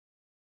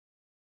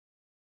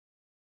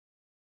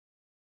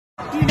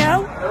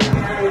know?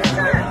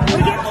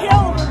 We get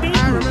killed or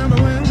beaten.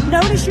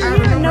 Notice you're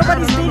here and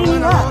nobody's beating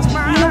you up.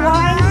 You know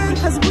why?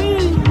 Because we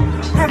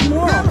have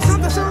morals.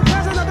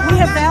 We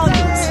have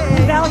values.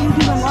 We value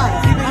human life.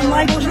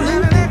 Unlike you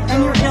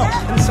and your ilk.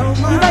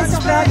 You guys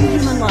don't value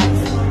human life.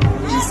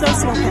 You're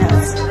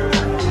sociopaths.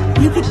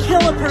 You could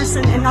kill a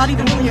person and not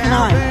even blink an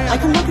eye. I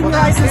can look in your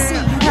eyes and see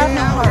you have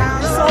no heart.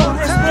 Your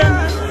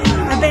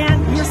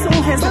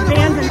soul has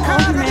abandoned all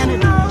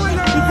humanity.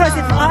 Because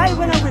if I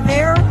went over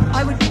there,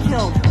 I would be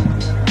killed.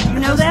 You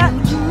know that?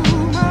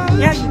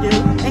 Yeah, you do.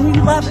 And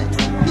you love it.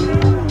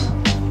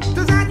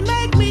 Does that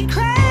make me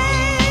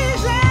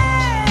crazy?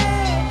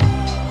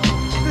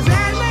 Does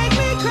that make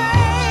me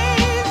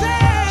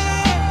crazy?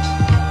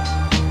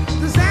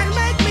 Does that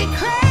make me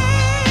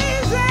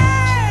crazy?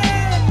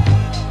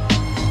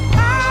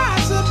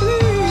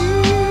 Possibly.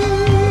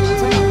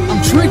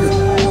 I'm triggered.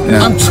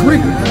 Yeah. I'm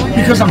triggered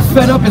because I'm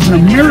fed up as an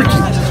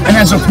American and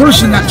as a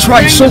person that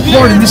tried so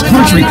hard in this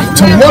country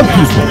to love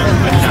people.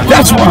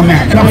 That's where I'm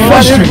at, and I'm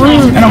frustrated.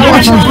 And I'm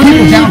watching these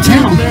people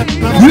downtown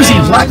using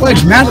Black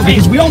Lives Matter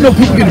because we all know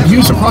people get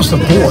abused across the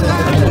board.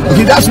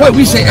 Okay, that's why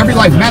we say every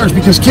life matters,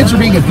 because kids are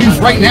being abused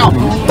right now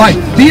by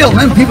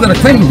BLM people that are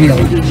claiming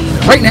BLM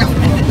right now.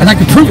 And I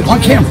can prove it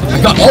on camera.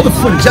 I got all the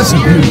footage. That's the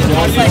beauty.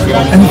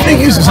 And the thing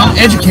is I'm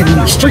educated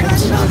in the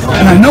streets,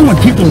 and I know when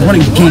people are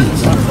running the game.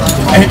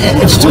 And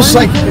it's just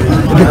like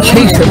the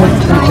case that went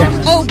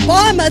down.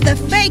 Obama, the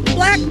fake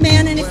black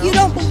man, and if you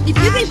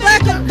think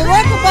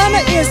Barack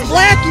Obama is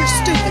black, you're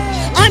stupid.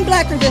 I'm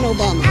blacker than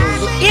Obama.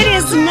 It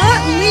is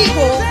not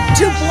legal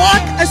to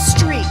block a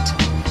street.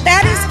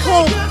 That is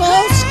called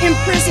false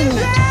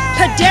imprisonment.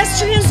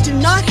 Pedestrians do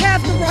not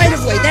have the right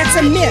of way. That's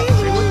a myth.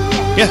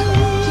 Yeah.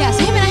 Yeah,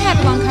 so him and I had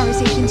a long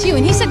conversation too,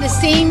 and he said the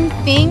same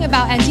thing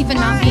about Antifa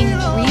not being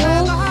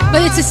real,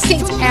 but it's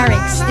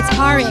RX,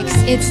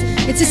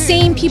 it's the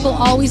same people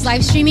always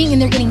live streaming,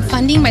 and they're getting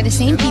funding by the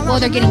same people,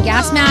 they're getting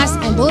gas masks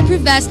and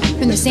bulletproof vests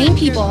from the same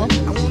people.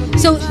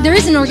 So there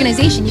is an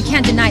organization, you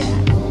can't deny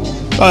that.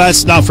 Oh,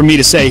 that's not for me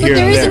to say here. But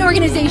there is an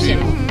organization.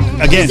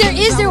 Again.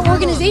 Is there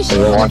organization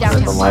in the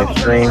downtown? Live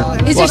stream.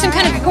 Is there some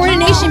kind of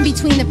coordination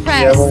between the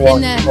press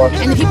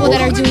and the people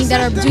that are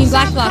doing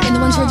Black Bloc and the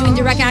ones who are doing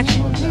direct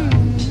action?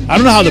 I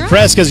don't know how the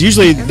press, because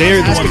usually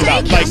they're the ones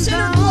about like.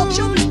 Center called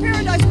Children's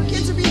Paradise where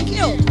kids are being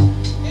killed.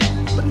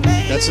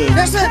 That's the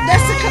comparison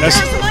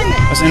I make.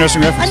 That's an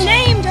interesting reference. A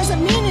name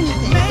doesn't mean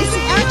anything. It's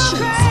the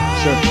actions.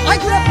 Sure. I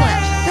grew up black.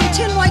 There were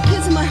 10 white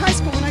kids in my high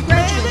school when I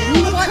graduated. And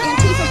you know what?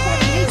 Antifa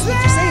fucking hates me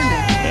for saying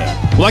that.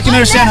 Yeah. Well, I can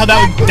understand how that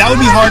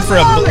would be hard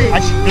for a.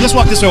 Let's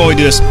walk this way while we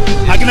do this.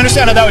 I can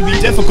understand how that would be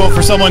difficult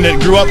for someone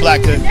that grew up black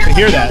to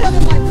hear that.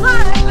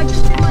 I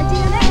just did my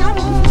DNA. I'm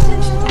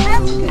 100% Central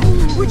African,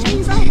 which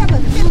means I have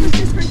a family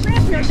sister and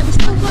grandparent that was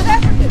still South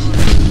African.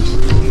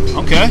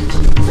 Okay.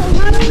 So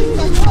not only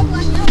do I know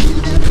black now,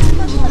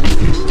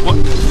 well,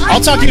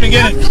 I'll talk to you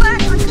again.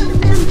 Black, I could have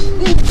been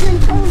in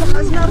Pencola. I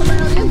was not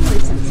allowed in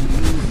places.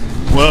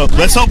 Well,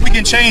 let's hope we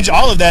can change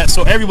all of that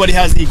so everybody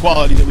has the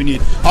equality that we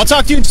need. I'll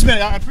talk to you in just a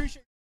minute. I appreciate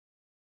it.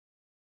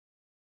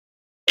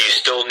 You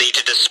still need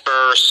to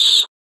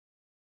disperse.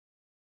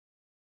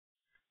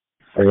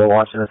 Are you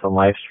watching this on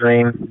live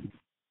stream?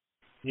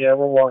 Yeah,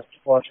 we're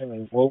watching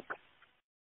a woke